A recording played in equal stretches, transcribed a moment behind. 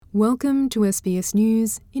Welcome to SBS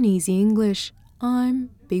News in Easy English. I'm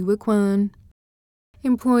Biwa Kwan.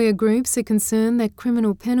 Employer groups are concerned that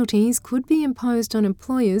criminal penalties could be imposed on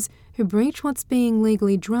employers who breach what's being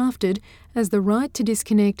legally drafted as the right to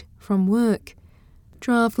disconnect from work.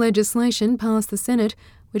 Draft legislation passed the Senate,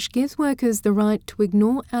 which gives workers the right to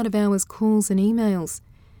ignore out-of-hours calls and emails.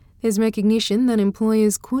 There's recognition that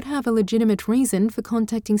employers could have a legitimate reason for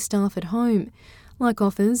contacting staff at home, like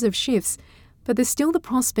offers of shifts, but there's still the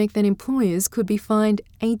prospect that employers could be fined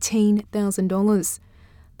 $18,000.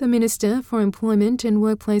 The Minister for Employment and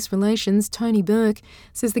Workplace Relations, Tony Burke,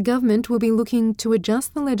 says the government will be looking to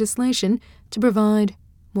adjust the legislation to provide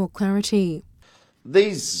more clarity.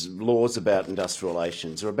 These laws about industrial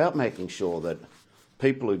relations are about making sure that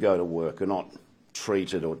people who go to work are not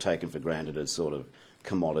treated or taken for granted as sort of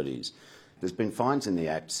commodities. There's been fines in the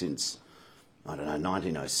Act since,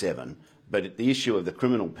 1907, but the issue of the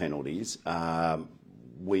criminal penalties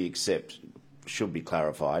we accept should be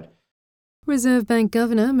clarified. Reserve Bank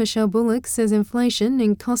Governor Michelle Bullock says inflation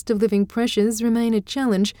and cost of living pressures remain a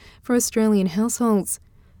challenge for Australian households.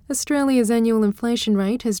 Australia's annual inflation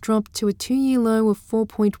rate has dropped to a two-year low of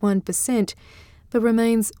 4.1%, but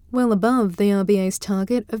remains well above the RBA's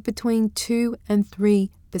target of between 2 and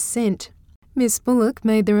 3%. Ms Bullock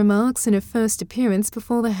made the remarks in her first appearance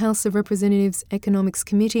before the House of Representatives Economics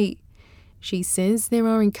Committee. She says there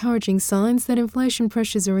are encouraging signs that inflation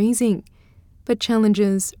pressures are easing, but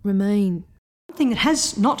challenges remain. One thing that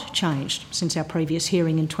has not changed since our previous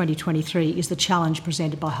hearing in 2023 is the challenge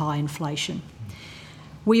presented by high inflation.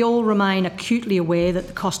 We all remain acutely aware that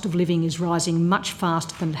the cost of living is rising much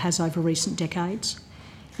faster than it has over recent decades.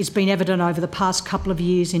 It's been evident over the past couple of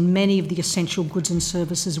years in many of the essential goods and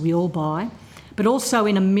services we all buy, but also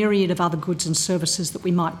in a myriad of other goods and services that we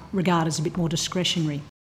might regard as a bit more discretionary.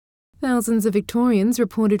 Thousands of Victorians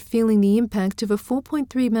reported feeling the impact of a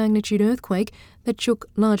 4.3 magnitude earthquake that shook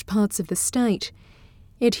large parts of the state.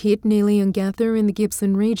 It hit near Leongatha in the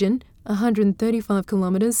Gippsland region, 135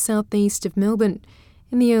 kilometres southeast of Melbourne,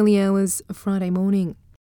 in the early hours of Friday morning.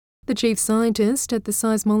 The chief scientist at the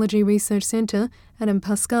Seismology Research Centre, Adam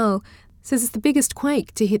Pascal, says it's the biggest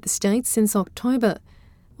quake to hit the state since October,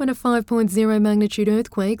 when a 5.0 magnitude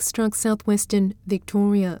earthquake struck southwestern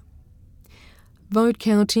Victoria. Vote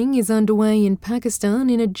counting is underway in Pakistan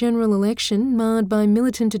in a general election marred by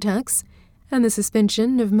militant attacks and the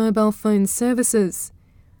suspension of mobile phone services.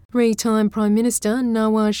 Three-time Prime Minister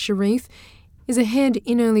Nawaz Sharif is ahead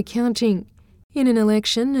in early counting, in an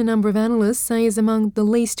election a number of analysts say is among the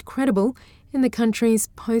least credible in the country's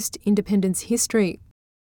post-independence history.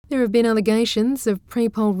 There have been allegations of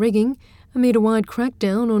pre-poll rigging amid a wide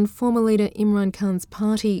crackdown on former leader Imran Khan's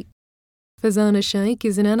party. Fazana Sheikh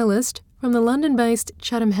is an analyst from the London-based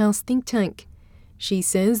Chatham House think tank. She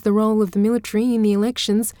says the role of the military in the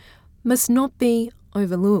elections must not be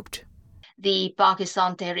overlooked. The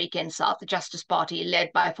Pakistan Tehreek-e-Insaf, the Justice Party,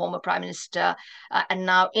 led by former Prime Minister and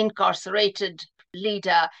now incarcerated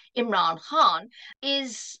leader Imran Khan,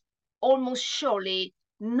 is almost surely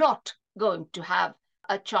not going to have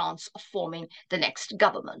a chance of forming the next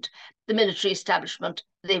government. The military establishment,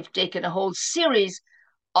 they've taken a whole series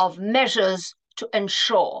of measures to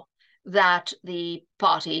ensure that the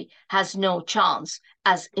party has no chance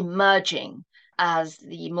as emerging as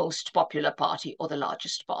the most popular party or the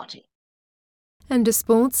largest party. And to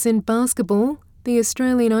sports in basketball, the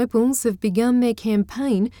Australian Opals have begun their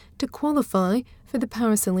campaign to qualify for the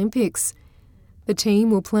Paris Olympics. The team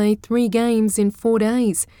will play 3 games in 4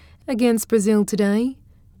 days against Brazil today,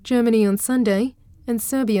 Germany on Sunday and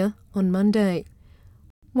Serbia on Monday.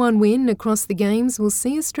 One win across the games will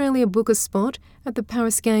see Australia book a spot at the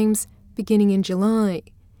Paris Games beginning in July.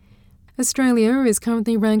 Australia is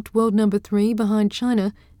currently ranked world number 3 behind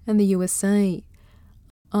China and the USA.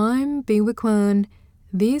 I'm Biwa Kwan.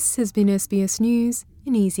 This has been SBS News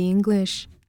in Easy English.